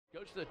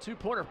Goes to the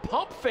two-pointer,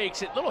 pump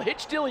fakes it, little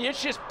hitch dilly,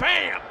 it's just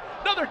bam!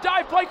 Another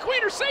dive play,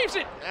 Queener saves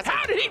it!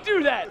 How did he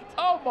do that?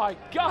 Oh my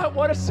God,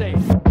 what a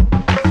save.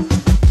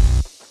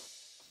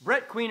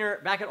 Brett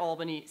Queener, back at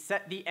Albany,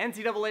 set the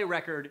NCAA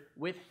record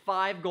with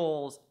 5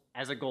 goals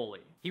as a goalie.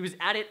 He was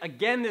at it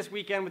again this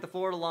weekend with the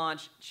Florida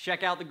launch.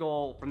 Check out the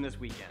goal from this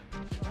weekend.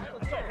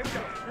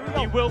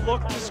 He will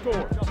look to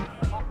score.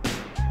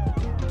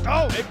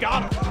 Oh, they've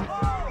got him.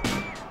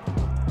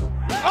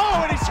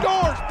 Oh, and he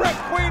scores, Brett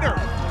Queener.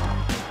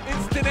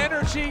 Instant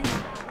energy,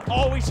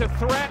 always a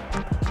threat.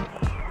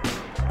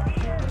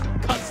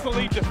 Cuts the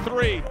lead to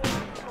 3,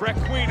 Brett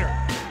Queener.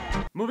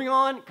 Moving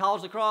on,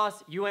 college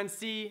lacrosse,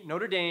 UNC,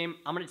 Notre Dame.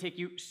 I'm gonna take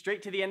you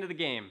straight to the end of the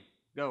game.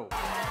 Go.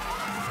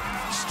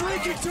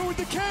 Streaking toward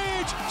the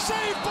cage,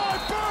 saved by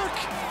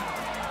Burke!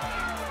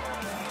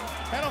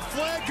 And a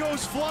flag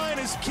goes flying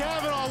as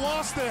Kavanaugh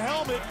lost the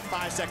helmet.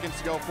 5 seconds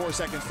to go, 4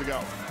 seconds to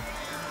go.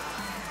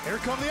 Here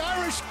come the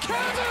Irish,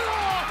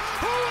 Kavanaugh!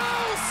 Who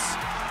else?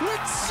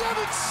 With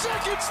 7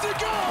 seconds to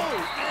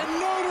go!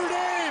 And Notre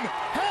Dame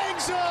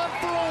hangs on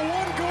for a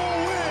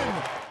 1-goal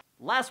win!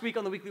 Last week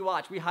on the Weekly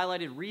Watch, we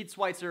highlighted Reed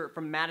Schweitzer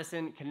from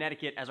Madison,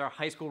 Connecticut as our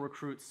high school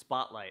recruit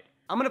spotlight.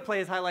 I'm gonna play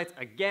his highlights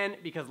again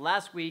because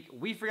last week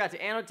we forgot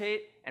to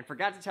annotate and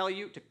forgot to tell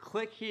you to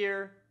click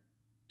here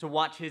to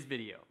watch his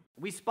video.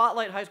 We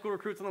spotlight high school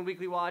recruits on the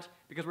Weekly Watch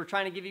because we're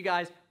trying to give you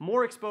guys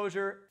more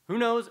exposure. Who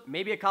knows,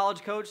 maybe a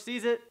college coach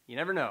sees it, you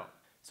never know.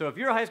 So if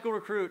you're a high school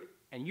recruit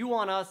and you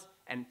want us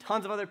and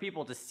tons of other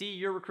people to see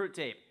your recruit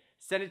tape,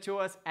 send it to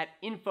us at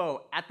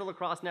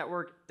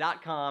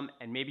info@thelacrossenetwork.com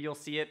and maybe you'll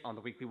see it on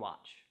the Weekly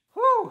Watch.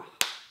 Whew!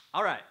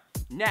 All right,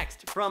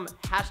 next from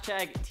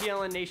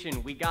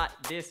 #TLNNation, we got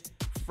this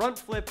front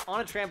flip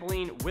on a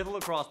trampoline with a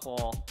lacrosse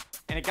ball,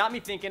 and it got me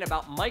thinking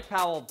about Mike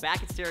Powell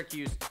back at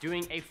Syracuse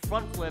doing a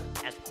front flip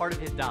as part of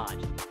his dodge.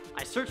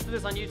 I searched for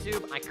this on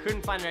YouTube, I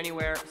couldn't find it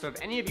anywhere, so if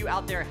any of you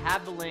out there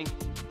have the link,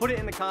 put it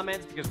in the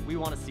comments because we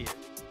want to see it.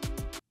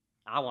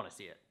 I want to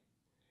see it.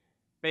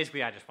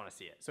 Basically, I just want to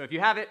see it. So if you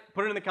have it,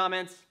 put it in the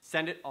comments,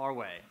 send it our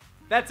way.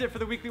 That's it for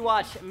the Weekly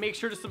Watch. Make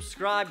sure to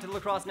subscribe to the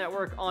Lacrosse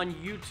Network on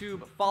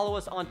YouTube, follow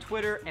us on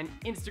Twitter and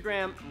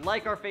Instagram,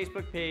 like our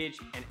Facebook page,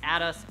 and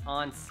add us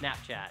on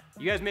Snapchat.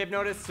 You guys may have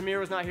noticed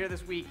Samir was not here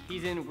this week.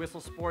 He's in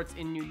Whistle Sports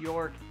in New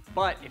York.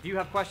 But if you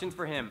have questions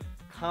for him,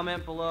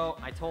 comment below.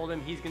 I told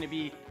him he's going to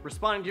be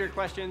responding to your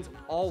questions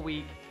all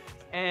week.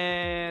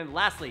 And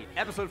lastly,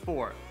 episode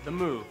 4, The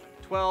Move,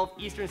 12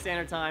 Eastern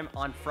Standard Time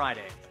on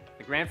Friday.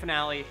 The grand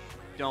finale.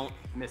 Don't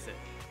miss it.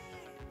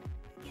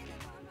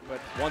 But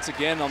once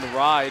again on the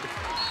ride,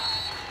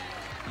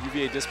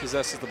 UVA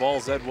dispossesses the ball.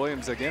 Zed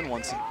Williams again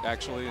once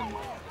actually, and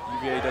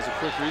UVA does a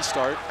quick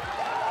restart.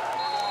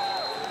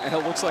 And it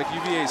looks like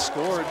UVA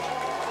scored.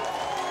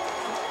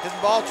 Hidden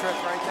ball trick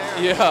right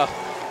there. Yeah.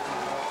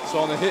 So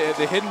on the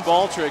hidden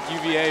ball trick,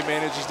 UVA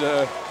manages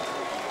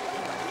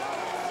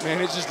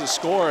to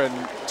score,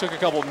 and took a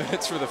couple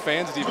minutes for the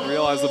fans to even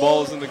realize the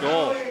ball was in the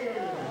goal.